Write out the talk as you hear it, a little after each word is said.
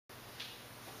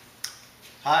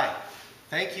Hi,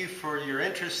 thank you for your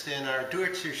interest in our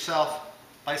do-it-yourself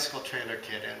bicycle trailer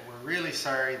kit, and we're really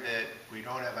sorry that we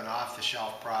don't have an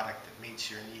off-the-shelf product that meets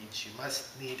your needs. You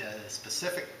must need a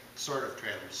specific sort of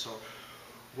trailer. So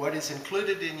what is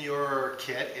included in your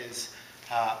kit is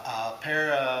a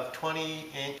pair of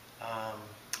 20-inch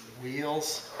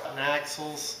wheels and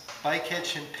axles, bike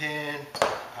hitch and pin,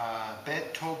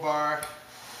 bent tow bar,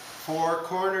 4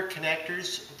 corner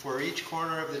connectors for each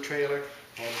corner of the trailer,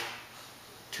 and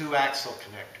 2 axle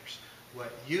connectors.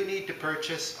 What you need to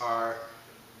purchase are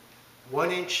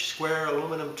 1-inch square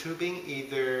aluminum tubing,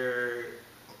 either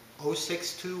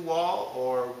 062 wall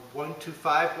or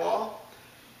 125 wall,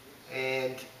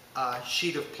 and a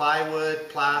sheet of plywood,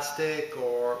 plastic,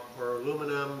 or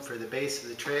aluminum for the base of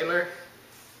the trailer.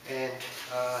 And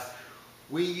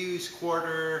we use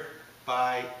 1/4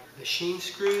 by machine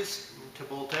screws to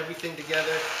bolt everything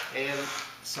together, and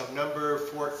some number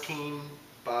 14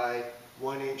 by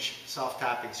 1-inch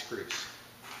self-tapping screws.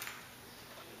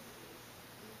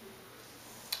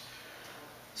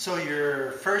 So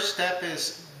your first step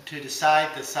is to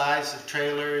decide the size of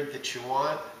trailer that you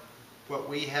want. What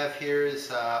we have here is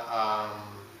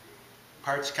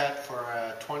parts cut for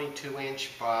a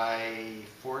 22-inch by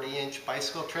 40-inch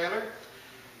bicycle trailer.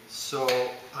 So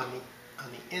on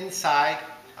the inside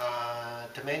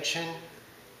dimension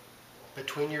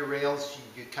between your rails,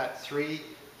 you cut 3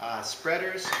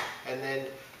 spreaders, and then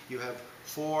you have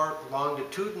 4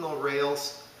 longitudinal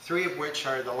rails, 3 of which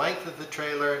are the length of the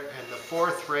trailer, and the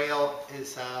 4th rail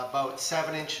is about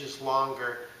 7 inches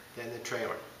longer than the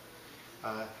trailer.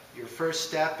 Your first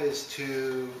step is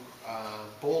to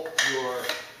bolt your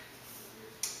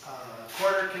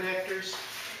corner connectors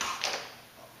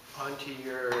onto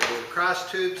your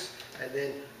cross tubes, and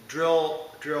then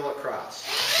drill across.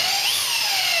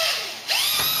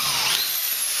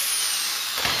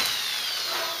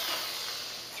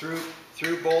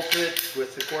 Through bolted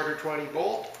with the 1/4 20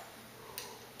 bolt.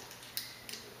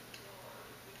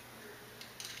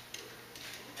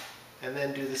 And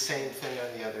then do the same thing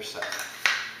on the other side.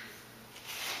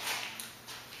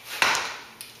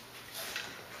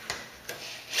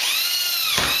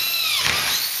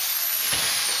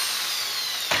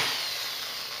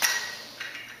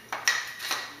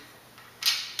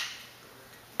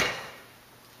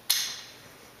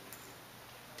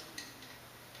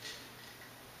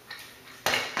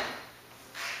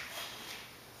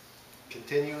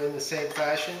 Continue in the same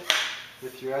fashion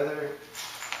with your other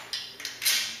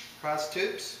cross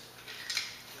tubes.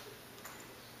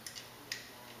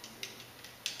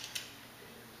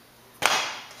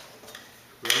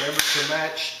 Remember to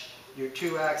match your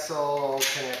 2 axle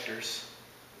connectors.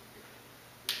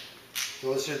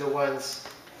 Those are the ones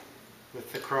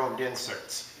with the chromed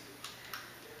inserts.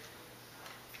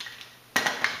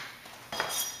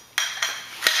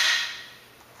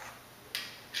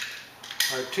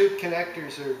 Our tube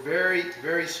connectors are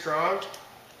very strong.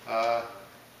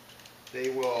 They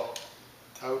will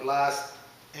outlast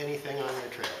anything on your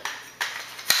trailer.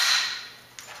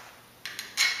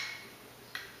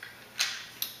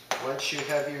 Once you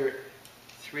have your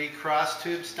 3 cross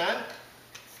tubes done,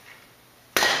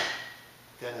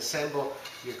 then assemble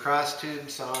your cross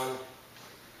tubes on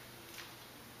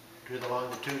to the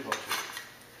longitudinal tube.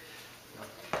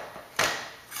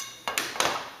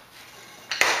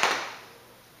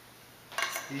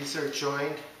 These are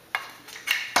joined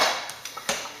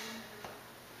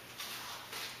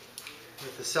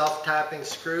with the self-tapping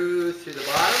screw through the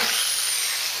bottom.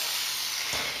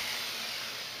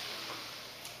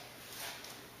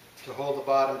 To hold the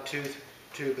bottom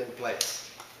tube in place.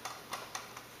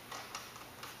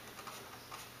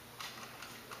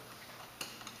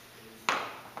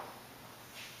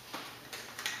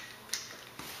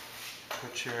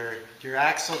 Put your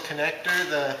axle connector,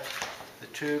 the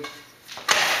tube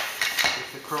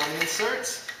with the chrome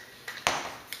inserts,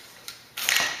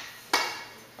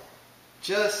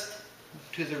 just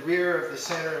to the rear of the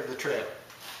center of the trailer.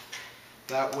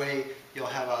 That way you'll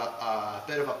have a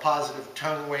bit of a positive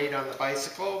tongue weight on the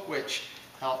bicycle, which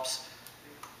helps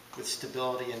with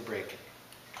stability and braking.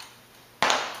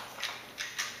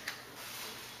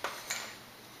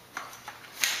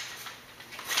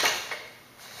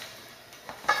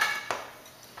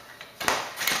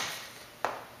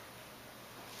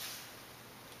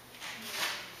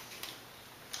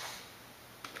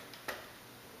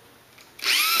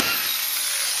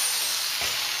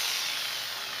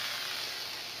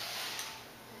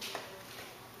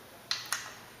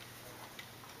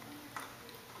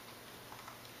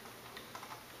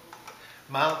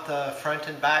 Mount the front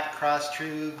and back cross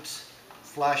tubes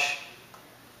flush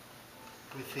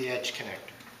with the edge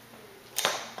connector.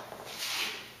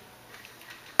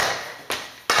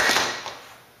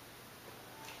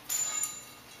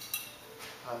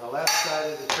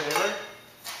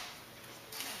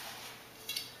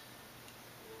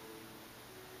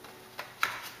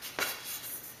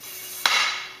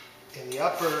 In the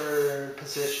upper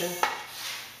position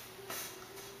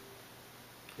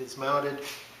is mounted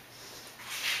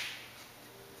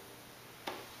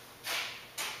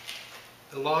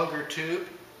a longer tube,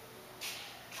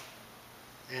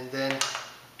 and then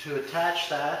to attach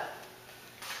that,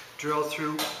 drill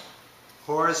through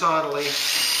horizontally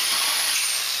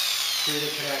through the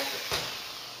connector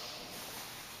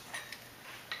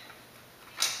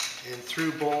and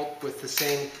through bolt with the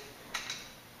same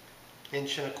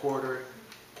 1.25 quarter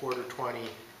 20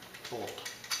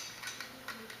 bolt.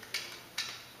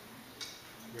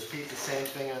 Repeat the same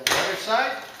thing on the other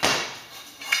side.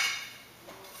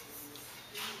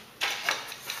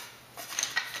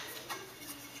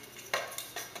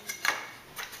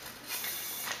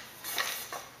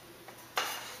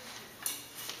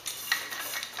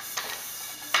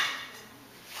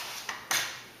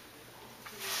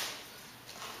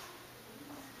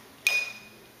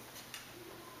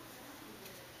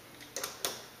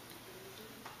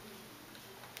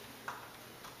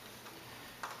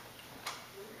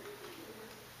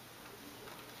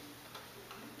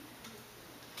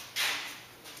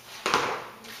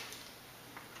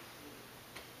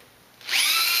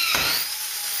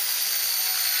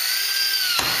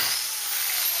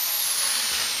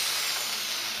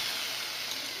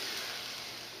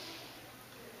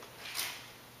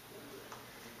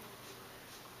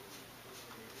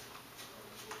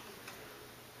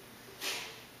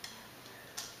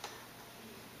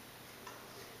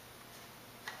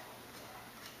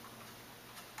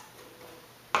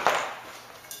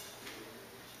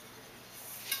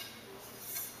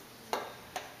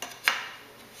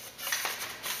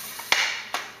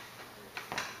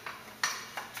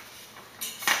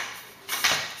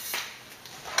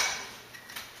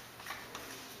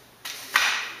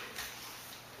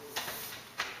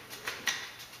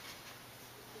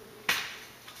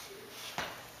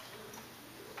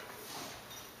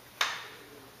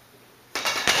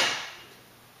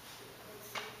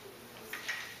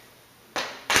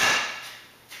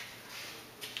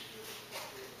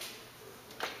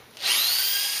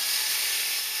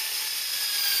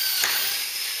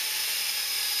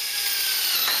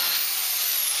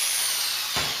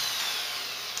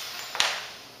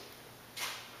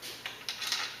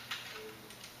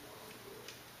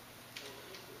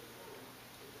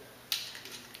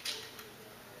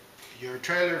 Your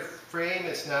trailer frame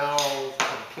is now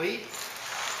complete.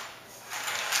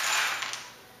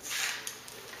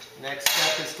 Next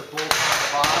step is to bolt on the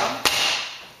bottom.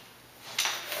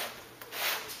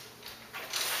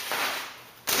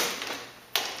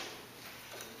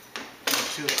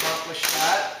 To accomplish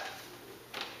that,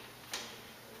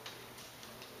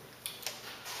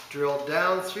 drill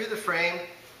down through the frame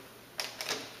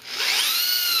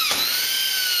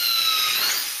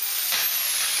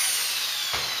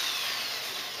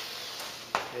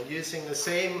and using the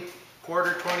same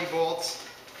quarter 20 bolts,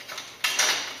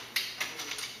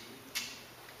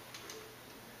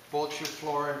 bolt your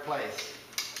floor in place.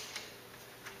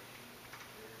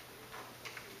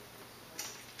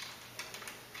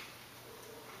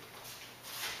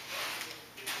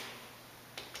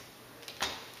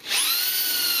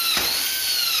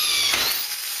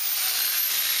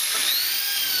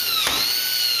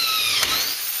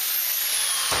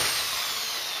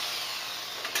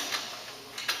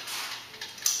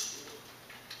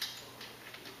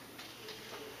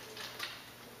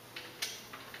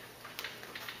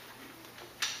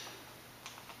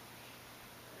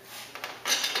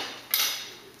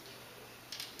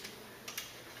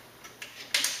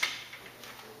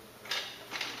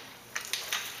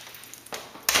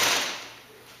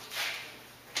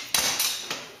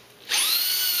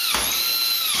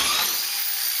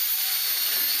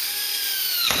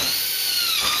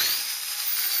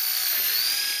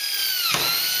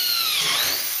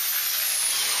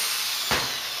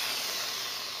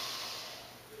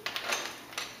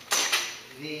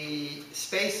 The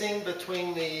spacing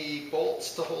between the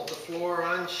bolts to hold the floor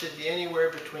on should be anywhere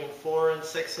between 4 and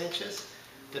 6 inches,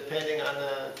 depending on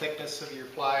the thickness of your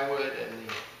plywood and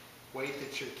the weight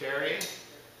that you're carrying.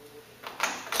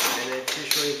 And it's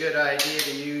usually a good idea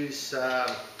to use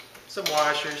some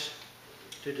washers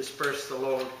to disperse the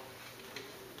load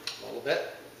a little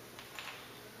bit.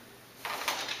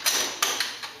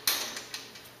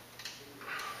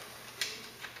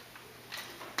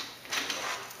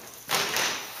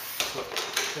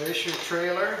 There's your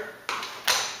trailer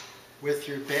with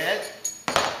your bed,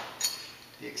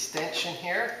 the extension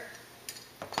here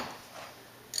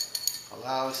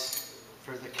allows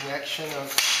for the connection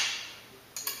of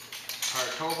our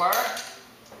tow bar,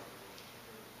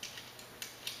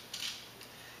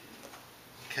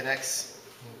 connects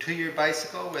to your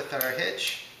bicycle with our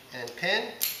hitch and pin,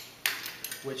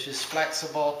 which is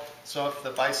flexible, so if the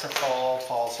bicycle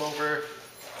falls over,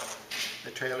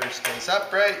 the trailer stays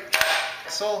upright.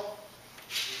 So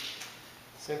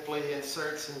simply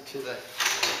inserts into the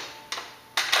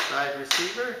side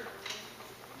receiver.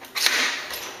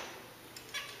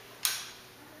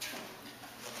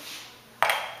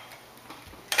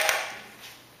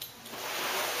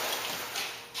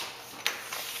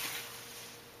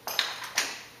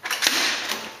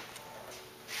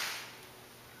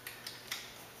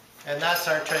 And that's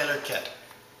our trailer kit.